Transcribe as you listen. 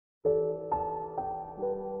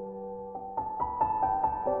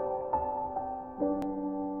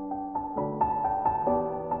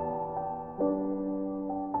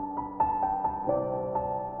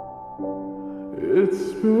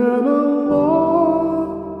been a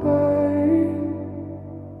long day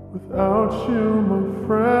without you, my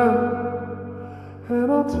friend,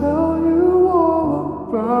 and I'll tell you all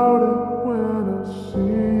about it when I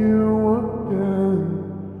see you again.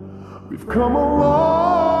 We've come a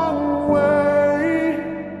long way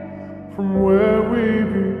from where we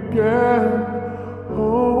began.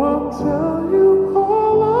 Oh, I'll tell you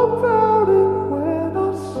all about it when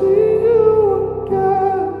I see you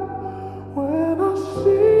again. When I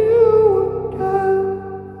see you again.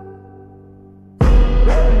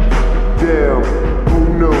 Damn, who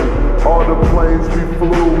knew? All the planes we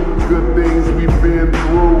flew, good things we've been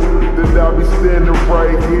through. Then I'll be standing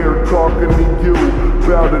right here talking to you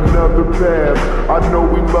about another path. I know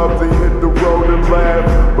we love to hit the road and laugh,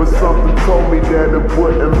 but something told me that it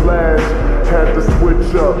wouldn't last. Had to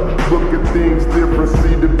switch up, look at things different,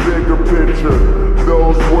 see the bigger picture.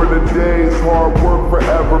 Those were the days, hard work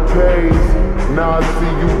forever pays. Now I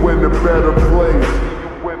see you in a better place.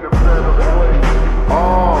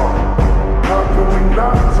 How can we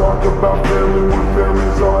not talk about family when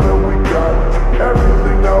family's all that we got?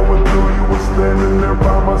 Everything I went through, you were standing there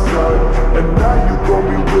by my side, and now you gon'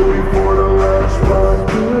 be with me for the last ride.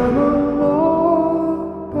 It's been a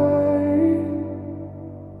long day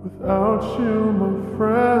without you, my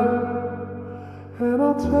friend, and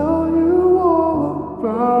I'll tell you all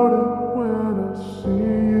about it when I see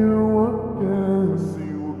you again.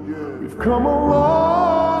 We've come a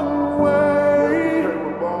long way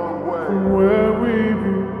from where we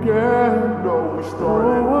began. Oh,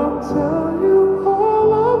 I'll tell you all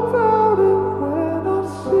about it when I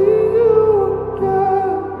see you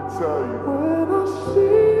again. When I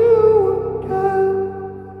see you again.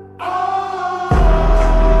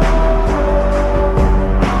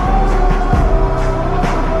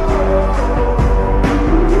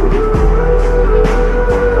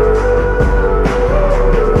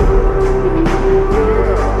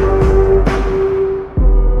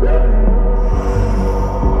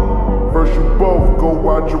 First you both go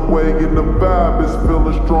out your way and the vibe is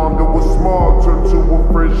feeling stronger. What's small turn to a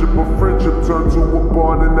friendship turn to a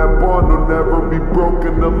bond, and that bond will never be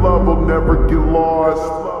broken, the love will never get lost.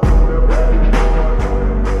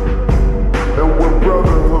 And when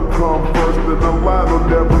brotherhood come first, then the line will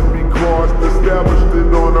never be crossed. Established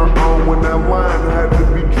it on our own when that line had to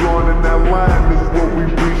be drawn, and that line is what we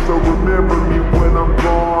reach, so remember me when I'm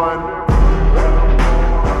gone.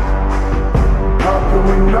 How can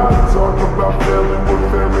we not talk about family when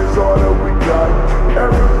family's all that we got?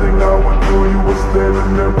 Everything I went through, you were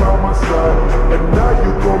standing there by my side, and now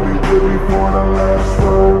you gon' be with me for the last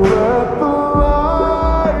ride. Let the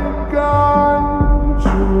light guide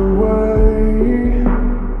your way.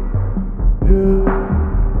 Yeah.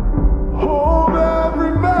 Hold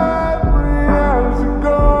every memory as you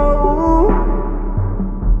go,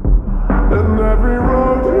 and every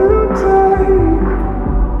road you take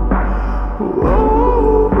will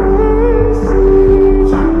always lead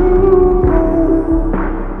you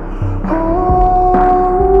home.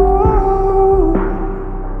 Oh,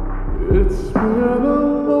 it's been a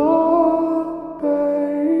long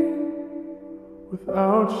day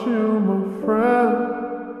without you, my friend,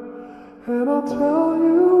 and I'll tell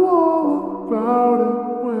you all about it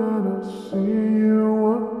when I see you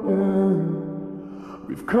again.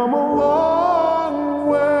 We've come a long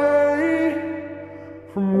way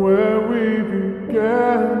from where